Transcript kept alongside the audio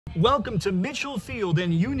Welcome to Mitchell Field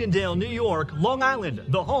in Uniondale, New York, Long Island,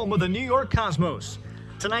 the home of the New York Cosmos.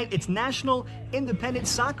 Tonight, it's National Independent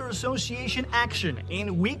Soccer Association action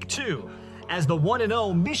in Week 2 as the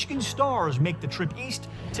 1-0 Michigan Stars make the trip east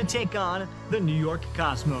to take on the New York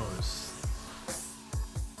Cosmos.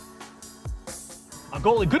 A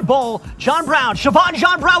goalie, good ball, John Brown,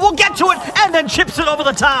 John Brown will get to it and then chips it over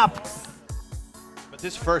the top. But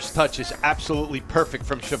this first touch is absolutely perfect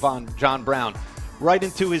from John Brown. Right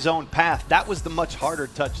into his own path. That was the much harder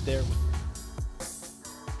touch there.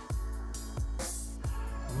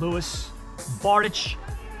 Lewis, Bardic,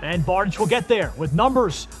 and Bardic will get there with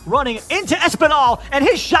numbers running into Espinal, and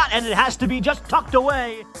his shot, and it has to be just tucked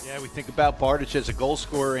away. Yeah, we think about Bardic as a goal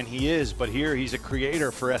scorer, and he is, but here he's a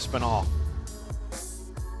creator for Espinal.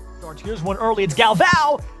 Here's one early, it's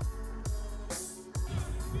Galvao.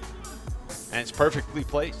 And it's perfectly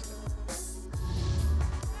placed.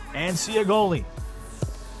 And Ciagoli.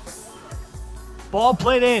 Ball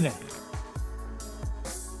played in.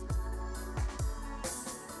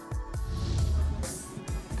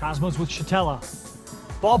 Cosmos with Chatella.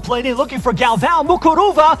 Ball played in, looking for Galvao.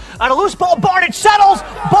 Mukuruva on a loose ball. Bardic settles.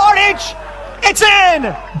 Bardic! It's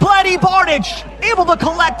in! Bledi Bardic able to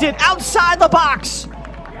collect it outside the box.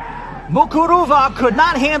 Mukuruva could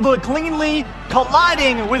not handle it cleanly,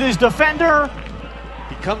 colliding with his defender.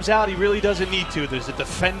 He comes out, he really doesn't need to. There's a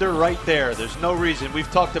defender right there. There's no reason.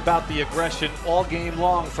 We've talked about the aggression all game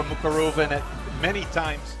long from Mukuruva and many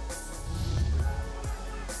times.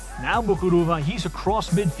 Now Mukuruva, he's across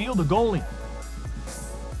midfield, the goalie.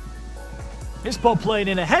 This ball played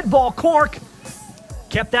in a head ball, Cork.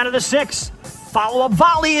 Kept out of the 6. Follow-up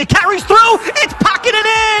volley, it carries through, it's pocketed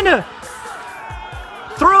in!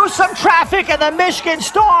 Through some traffic, and the Michigan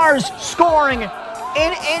Stars scoring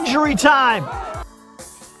in injury time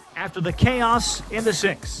after the chaos in the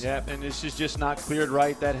 6. Yeah, and this is just not cleared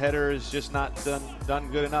right. That header is just not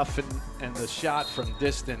done good enough, and the shot from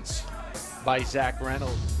distance by Zach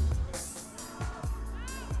Reynolds.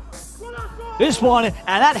 This one, and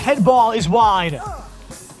that head ball is wide.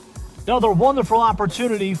 Another wonderful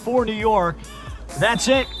opportunity for New York. That's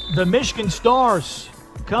it. The Michigan Stars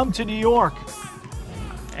come to New York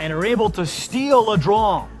and are able to steal a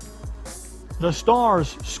draw. The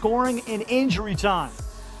Stars scoring in injury time.